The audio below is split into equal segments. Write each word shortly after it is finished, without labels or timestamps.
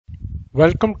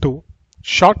Welcome to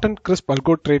short and crisp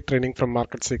algo trade training from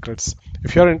Market Secrets.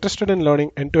 If you are interested in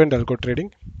learning end-to-end algo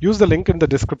trading, use the link in the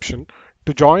description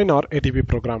to join our ATP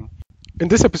program. In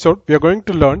this episode, we are going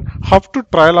to learn how to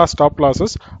trial our stop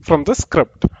losses from the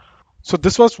script. So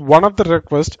this was one of the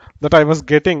requests that I was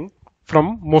getting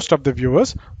from most of the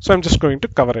viewers. So I'm just going to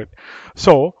cover it.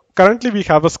 So currently we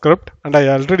have a script and I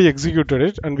already executed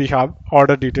it and we have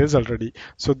order details already.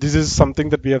 So this is something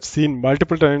that we have seen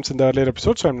multiple times in the earlier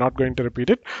episode. So I'm not going to repeat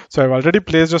it. So I've already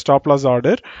placed a stop loss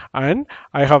order and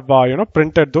I have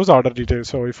printed those order details.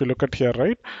 So if you look at here,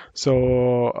 right?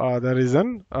 So there is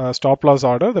an stop loss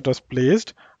order that was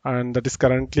placed and that is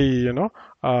currently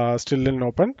still in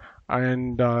open,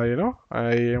 and I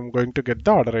am going to get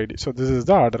the order ID. So this is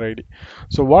the order ID.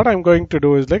 So what I'm going to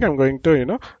do is like I'm going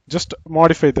to just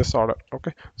modify this order.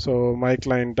 Okay, so my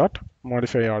client dot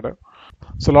modify order.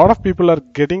 So a lot of people are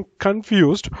getting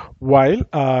confused while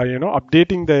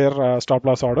updating their stop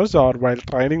loss orders or while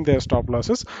trialing their stop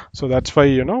losses. So that's why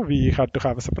we had to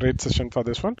have a separate session for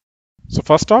this one. So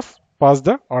first off, pass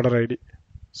the order ID.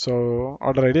 So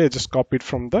order ID I just copied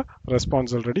from the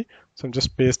response already. So I'm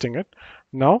just pasting it.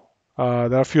 Now there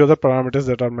are a few other parameters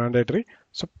that are mandatory.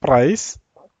 So price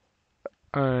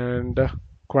and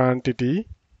quantity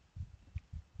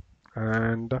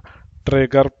and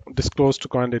trigger disclosed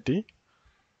quantity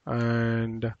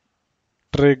and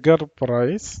trigger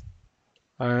price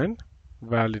and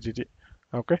validity.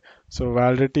 Okay, so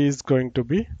validity is going to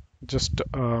be just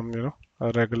a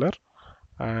regular,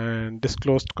 and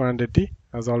disclosed quantity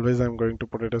as always I'm going to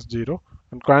put it as 0,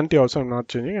 and quantity also I'm not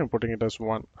changing, I'm putting it as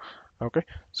 1. Okay,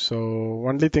 so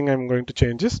only thing I'm going to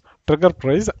change is trigger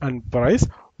price and price,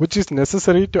 which is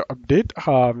necessary to update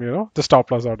the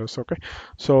stop loss orders. Okay,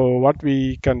 so what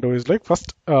we can do is like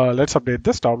first let's update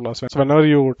the stop loss. So whenever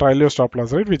you trial your stop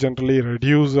loss, right, we generally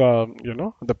reduce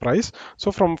the price.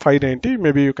 So from 590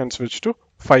 maybe you can switch to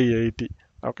 580.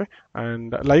 Okay,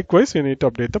 and likewise you need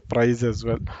to update the price as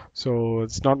well. So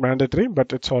it's not mandatory,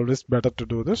 but it's always better to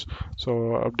do this. So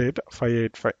update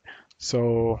 585.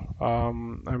 So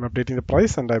I'm updating the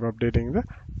price and I'm updating the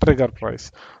trigger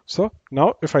price. So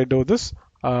now if I do this,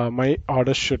 my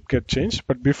order should get changed.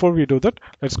 But before we do that,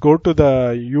 let's go to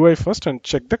the UI first and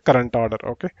check the current order.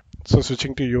 Okay, so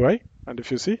switching to UI, and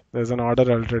if you see there's an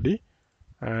order already,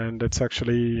 and it's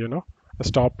actually a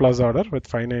stop loss order with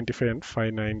 595 and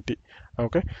 590.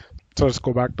 Okay, so let's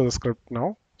go back to the script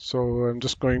now. So I'm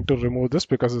just going to remove this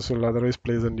because this will otherwise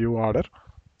place a new order.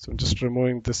 So I'm just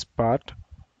removing this part,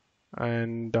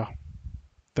 and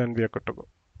then we are good to go.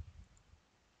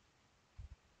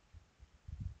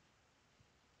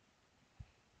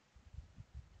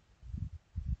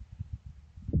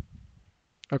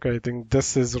 Okay, I think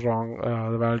this is wrong.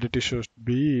 The validity should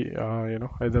be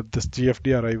either this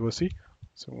GFD or IOC.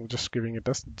 So I'm just giving it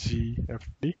as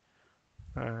GFD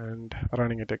and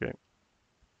running it again.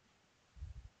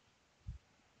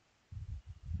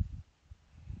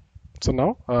 So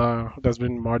now it has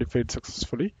been modified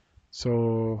successfully.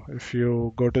 So if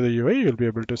you go to the UI, you'll be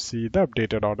able to see the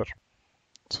updated order.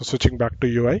 So switching back to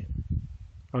UI,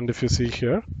 and if you see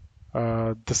here,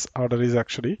 this order is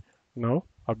actually now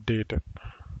updated.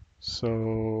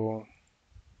 So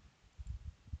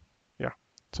yeah,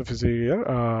 so if you see here,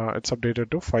 it's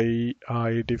updated to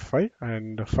 585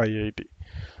 and 580.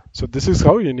 So this is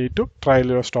how you need to trial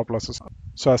your stop losses.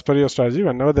 So as per your strategy,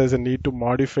 whenever there's a need to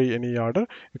modify any order,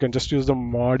 you can just use the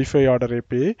modify order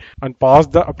API and pass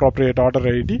the appropriate order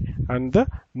ID and the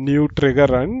new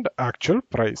trigger and actual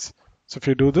price. So if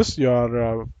you do this,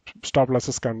 your stop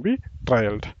losses can be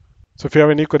trialed. So if you have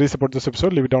any queries about this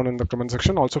episode, leave it down in the comment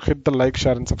section. Also hit the like,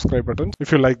 share and subscribe button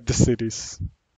if you like this series.